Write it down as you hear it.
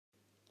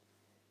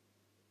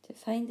To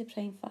find the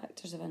prime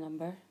factors of a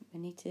number, we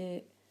need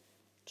to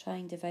try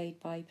and divide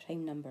by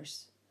prime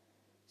numbers.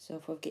 So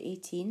if we've got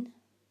 18,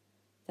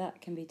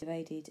 that can be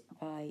divided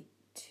by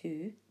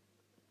 2,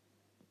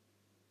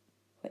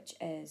 which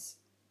is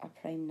a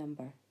prime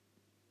number.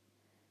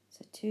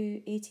 So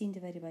 18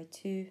 divided by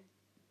 2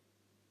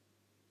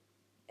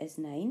 is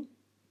 9.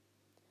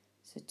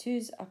 So 2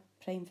 is a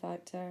prime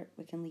factor,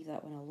 we can leave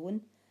that one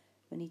alone.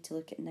 We need to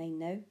look at 9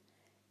 now.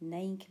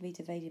 9 can be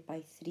divided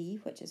by 3,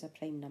 which is a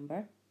prime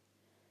number.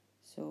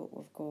 So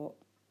we've got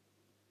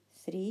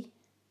 3,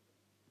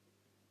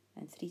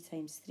 and 3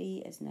 times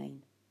 3 is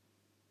 9.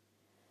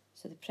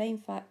 So the prime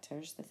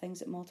factors, the things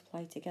that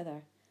multiply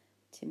together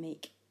to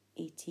make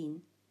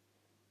 18,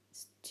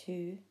 is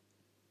 2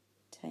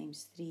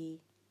 times 3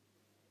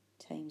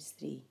 times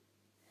 3.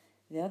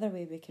 The other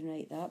way we can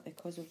write that,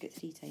 because we've got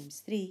 3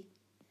 times 3,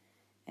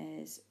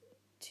 is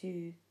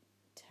 2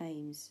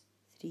 times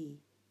 3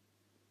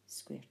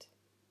 squared.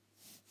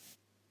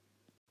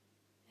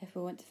 If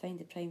we want to find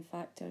the prime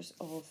factors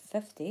of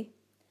 50,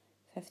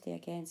 50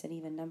 again is an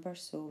even number,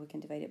 so we can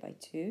divide it by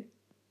 2.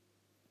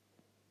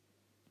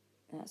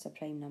 That's a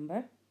prime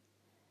number.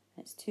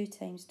 It's 2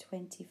 times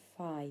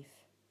 25.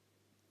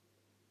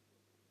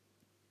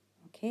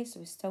 Okay, so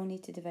we still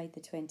need to divide the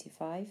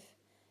 25.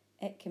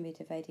 It can be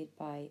divided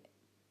by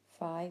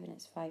 5, and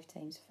it's 5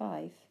 times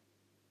 5.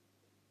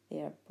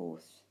 They are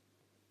both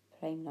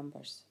prime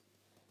numbers.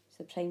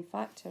 So the prime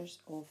factors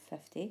of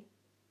 50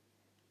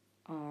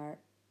 are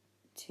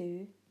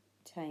 2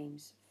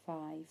 times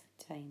 5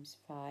 times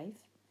 5.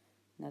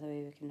 Another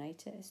way we can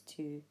write it is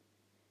 2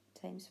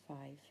 times 5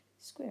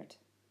 squared.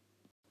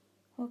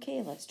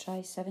 Okay, let's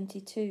try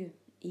 72.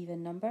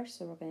 Even number,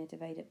 so we're going to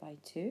divide it by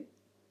 2.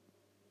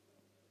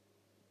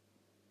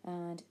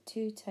 And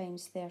 2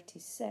 times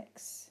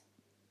 36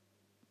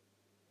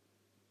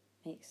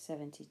 makes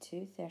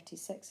 72.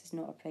 36 is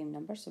not a prime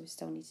number, so we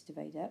still need to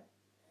divide it.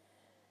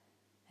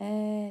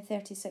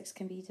 36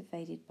 can be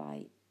divided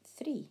by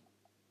 3.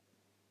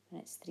 And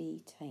it's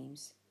 3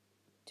 times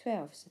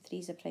 12. So 3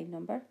 is a prime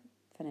number.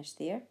 Finish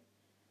there.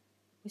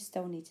 We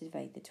still need to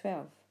divide the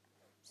 12.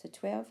 So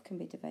 12 can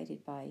be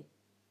divided by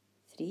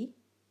 3.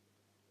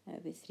 That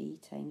would be 3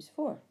 times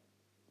 4.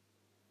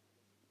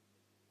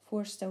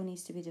 4 still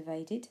needs to be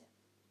divided.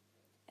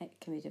 It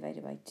can be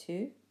divided by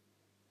 2.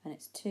 And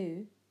it's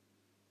 2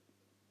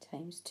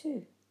 times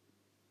 2.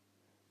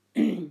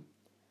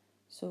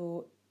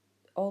 So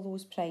all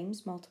those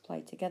primes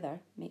multiplied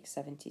together make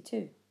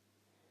 72.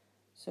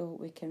 So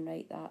we can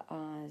write that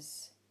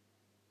as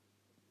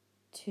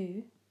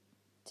 2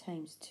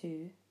 times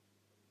 2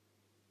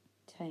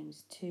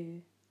 times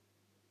 2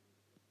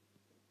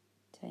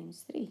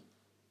 times 3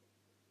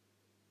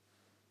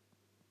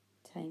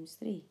 times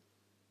 3.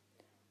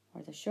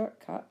 Or the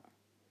shortcut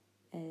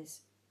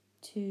is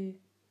 2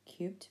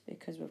 cubed,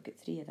 because we've got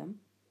 3 of them,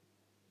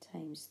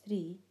 times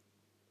 3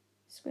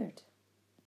 squared.